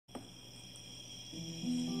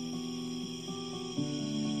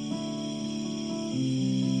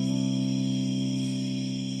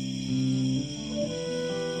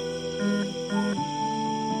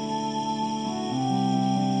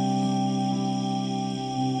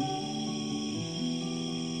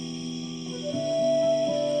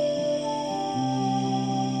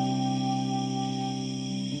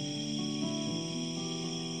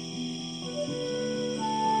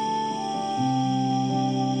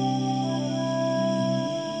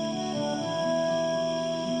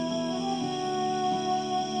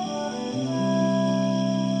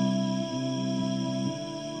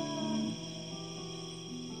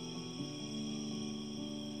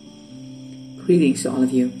Greetings to all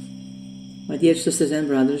of you, my dear sisters and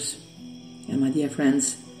brothers, and my dear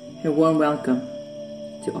friends. A warm welcome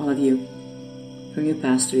to all of you from your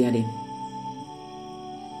Pastor Yeti.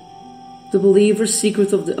 The Believer's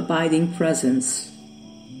Secret of the Abiding Presence,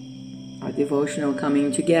 our devotional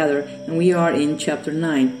coming together, and we are in chapter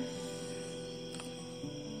 9.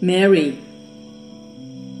 Mary,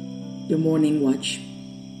 the morning watch.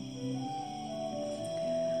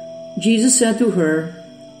 Jesus said to her,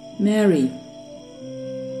 "Mary."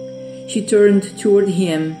 She turned toward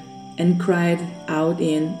him and cried out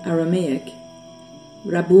in Aramaic,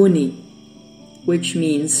 "Rabboni," which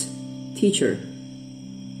means teacher.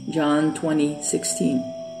 John 20:16.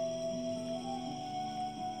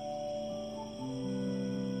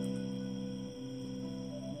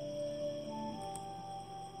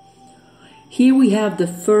 Here we have the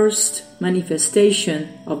first manifestation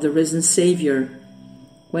of the risen Savior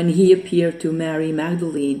when he appeared to Mary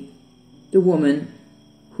Magdalene, the woman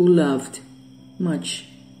who loved much.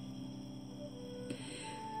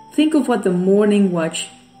 Think of what the morning watch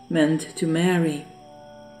meant to Mary.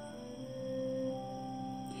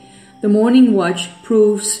 The morning watch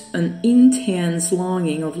proves an intense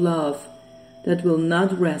longing of love that will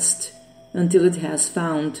not rest until it has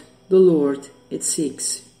found the Lord it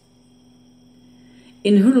seeks.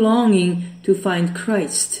 In her longing to find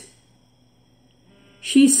Christ,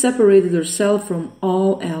 she separated herself from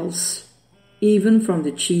all else, even from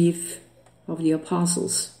the chief of the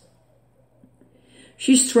apostles.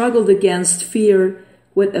 She struggled against fear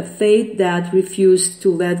with a faith that refused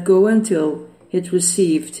to let go until it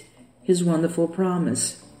received his wonderful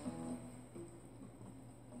promise.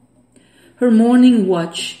 Her morning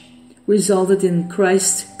watch resulted in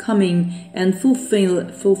Christ coming and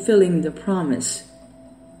fulfilling the promise.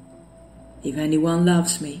 "If anyone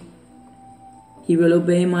loves me, he will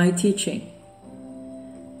obey my teaching.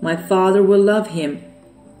 My Father will love him,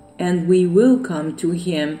 and we will come to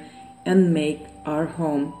him and make our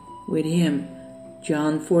home with him."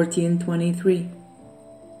 John 14:23.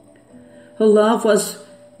 Her love was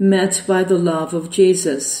met by the love of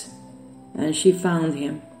Jesus, and she found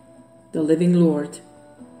him, the living Lord,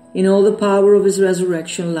 in all the power of his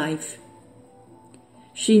resurrection life.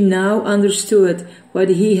 She now understood what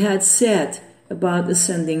he had said about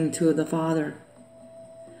ascending to the Father,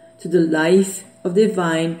 to the life of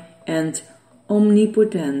divine and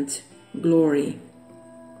omnipotent glory.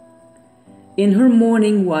 In her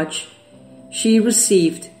morning watch, she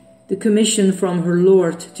received the commission from her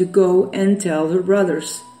Lord to go and tell her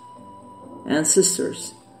brothers and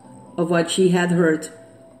sisters of what she had heard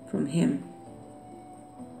from him.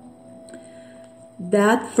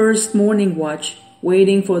 That first morning watch,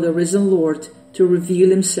 waiting for the risen Lord to reveal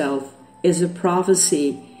himself, is a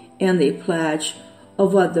prophecy and a pledge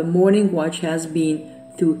of what the morning watch has been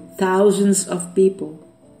through thousands of people,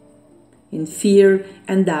 in fear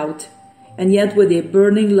and doubt, and yet with a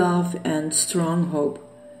burning love and strong hope.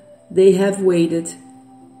 They have waited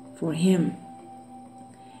for him.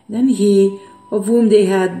 Then he, of whom they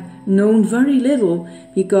had known very little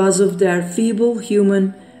because of their feeble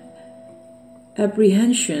human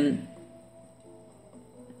apprehension,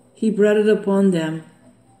 he breathed upon them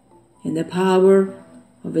in the power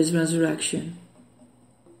of his resurrection.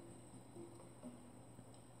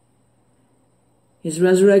 His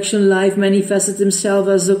resurrection life manifested himself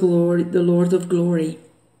as the Lord of glory.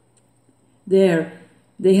 There,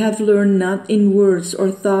 they have learned not in words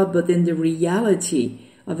or thought, but in the reality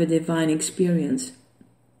of a divine experience,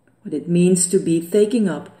 what it means to be taken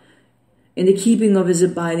up in the keeping of his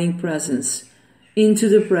abiding presence, into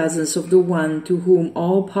the presence of the one to whom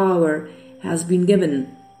all power has been given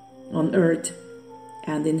on earth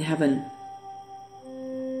and in heaven.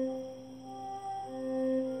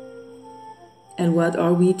 And what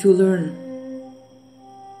are we to learn?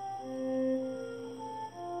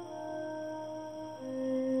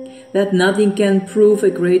 That nothing can prove a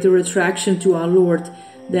greater attraction to our Lord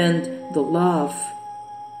than the love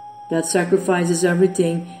that sacrifices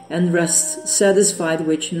everything and rests satisfied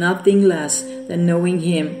with nothing less than knowing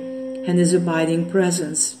him and his abiding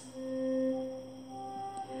presence.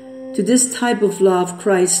 To this type of love,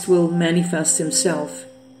 Christ will manifest himself.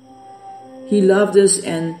 He loved us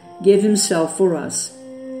and gave himself for us.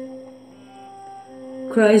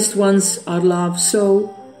 Christ wants our love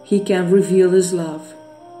so he can reveal his love.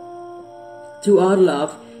 To our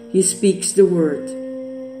love, he speaks the word,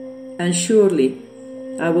 "And surely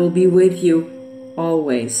I will be with you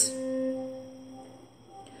always."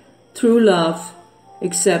 True love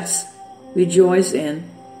accepts, rejoices in,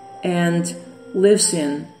 and lives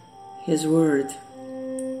in his word.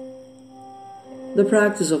 The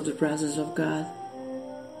practice of the presence of God.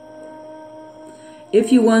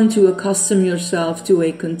 If you want to accustom yourself to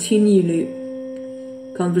a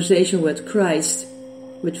continual conversation with Christ,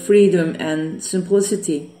 with freedom and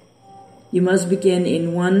simplicity, you must begin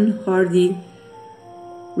in one hearty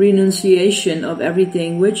renunciation of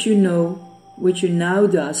everything which you now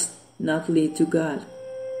does not lead to God.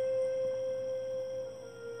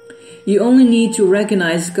 You only need to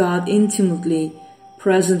recognize God intimately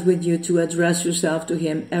present with you to address yourself to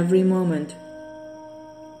Him every moment.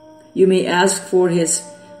 You may ask for His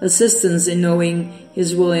assistance in knowing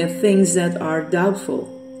His will in things that are doubtful,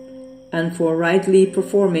 and for rightly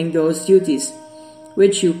performing those duties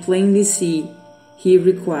which you plainly see He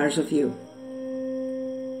requires of you.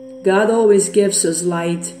 God always gives us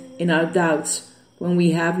light in our doubts when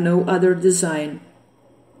we have no other design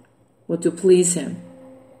but to please Him.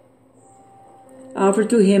 Offer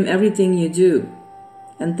to Him everything you do,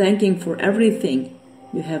 and thank Him for everything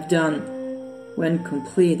you have done when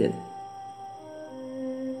completed.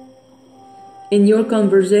 In your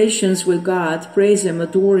conversations with God, praise Him,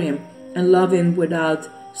 adore Him, and love Him without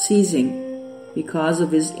ceasing, because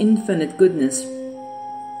of His infinite goodness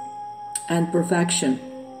and perfection.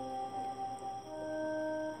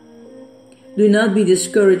 Do not be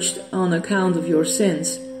discouraged on account of your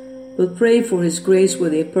sins, but pray for His grace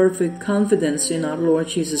with a perfect confidence in our Lord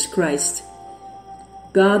Jesus Christ.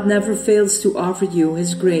 God never fails to offer you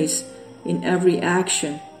His grace in every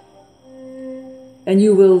action, and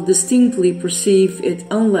you will distinctly perceive it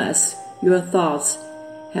unless your thoughts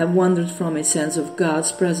have wandered from a sense of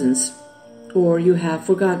God's presence, or you have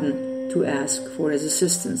forgotten to ask for His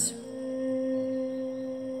assistance.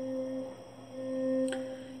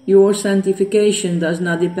 Your sanctification does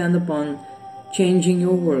not depend upon changing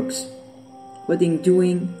your works, but in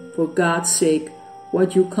doing for God's sake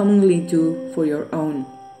what you commonly do for your own.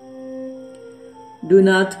 Do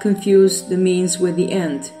not confuse the means with the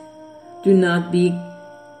end. Do not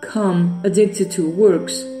become addicted to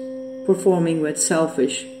works, performing with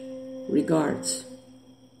selfish regards.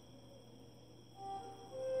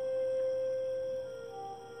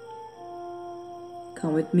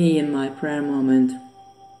 Come with me in my prayer moment.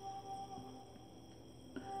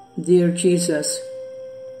 Dear Jesus,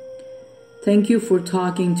 thank you for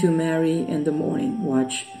talking to Mary in the morning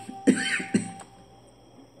watch.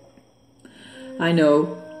 I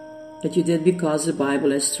know that you did because the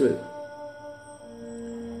Bible is true.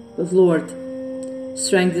 But Lord,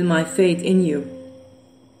 strengthen my faith in you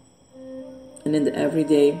and in the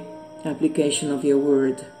everyday application of your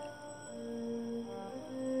word,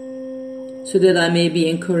 so that I may be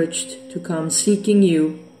encouraged to come seeking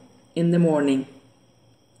you in the morning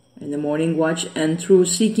watch, and through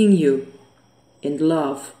seeking you in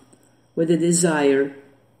love with a desire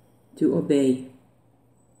to obey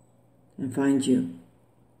and find you.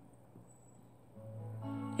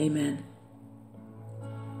 Amen.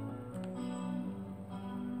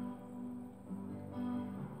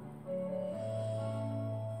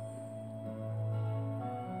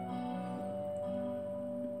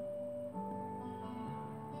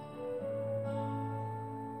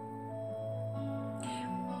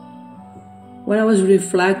 When I was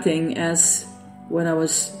reflecting as when I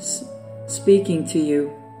was speaking to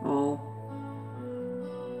you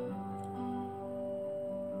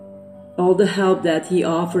all the help that He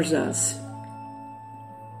offers us,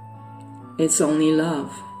 it's only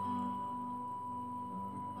love.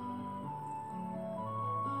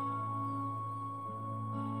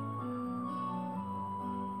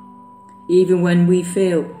 Even when we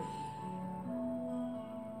fail,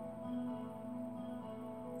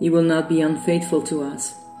 He will not be unfaithful to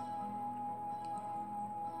us.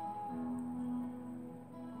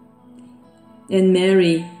 And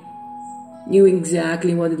Mary knew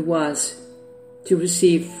exactly what it was to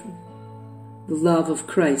receive the love of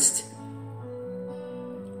Christ.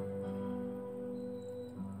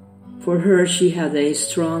 For her, she had a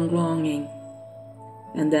strong longing,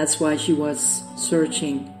 and that's why she was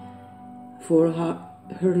searching for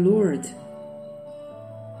her Lord.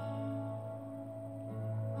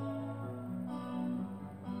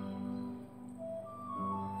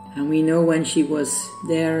 And we know when she was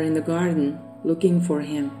there in the garden looking for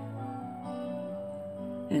Him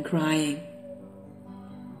and crying.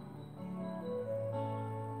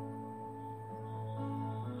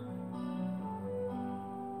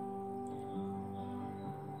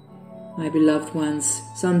 My beloved ones,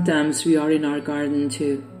 sometimes we are in our garden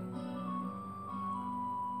too,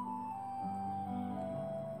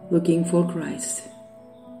 looking for Christ,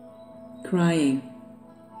 crying,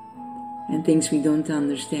 and things we don't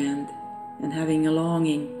understand, and having a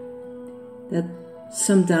longing that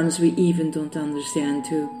sometimes we even don't understand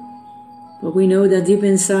too. But we know that deep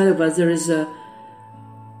inside of us there is a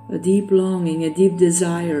a deep longing, a deep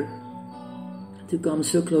desire to come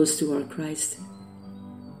so close to our Christ.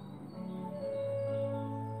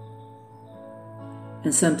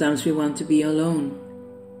 And sometimes we want to be alone.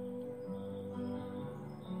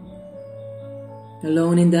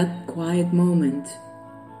 Alone in that quiet moment,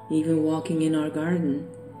 even walking in our garden.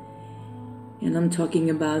 And I'm talking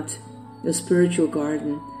about the spiritual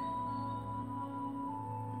garden.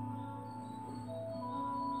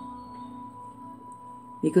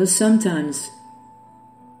 Because sometimes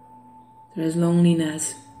there is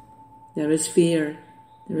loneliness, there is fear,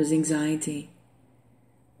 there is anxiety,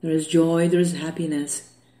 there is joy, there is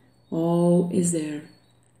happiness. All is there.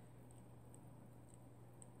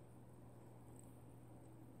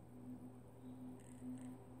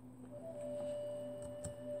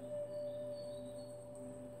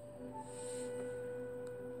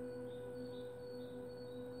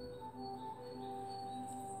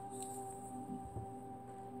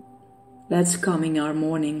 Let's come in our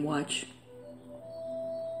morning watch.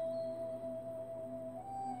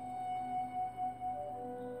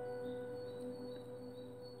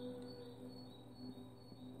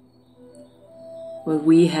 But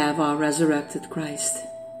we have our resurrected Christ.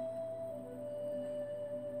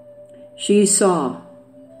 She saw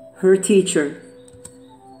her teacher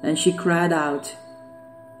and she cried out,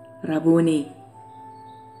 Rabboni.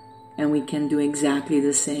 And we can do exactly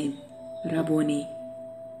the same. Rabboni.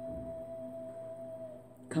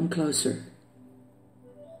 Come closer.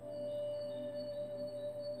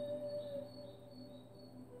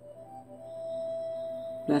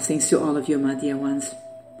 Blessings to all of you, my dear ones.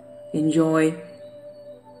 Enjoy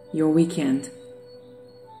your weekend.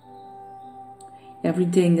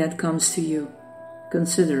 Everything that comes to you,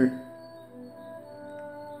 consider.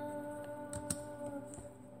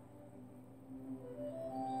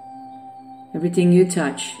 Everything you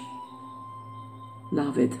touch,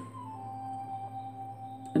 love it.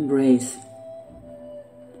 Embrace.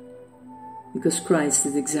 Because Christ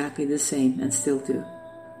did exactly the same and still do.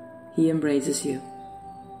 He embraces you.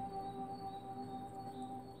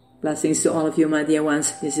 Blessings to all of you, my dear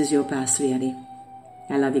ones. This is your Pastor Yeti.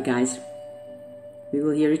 I love you guys. We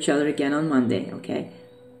will hear each other again on Monday, okay?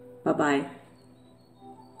 Bye-bye.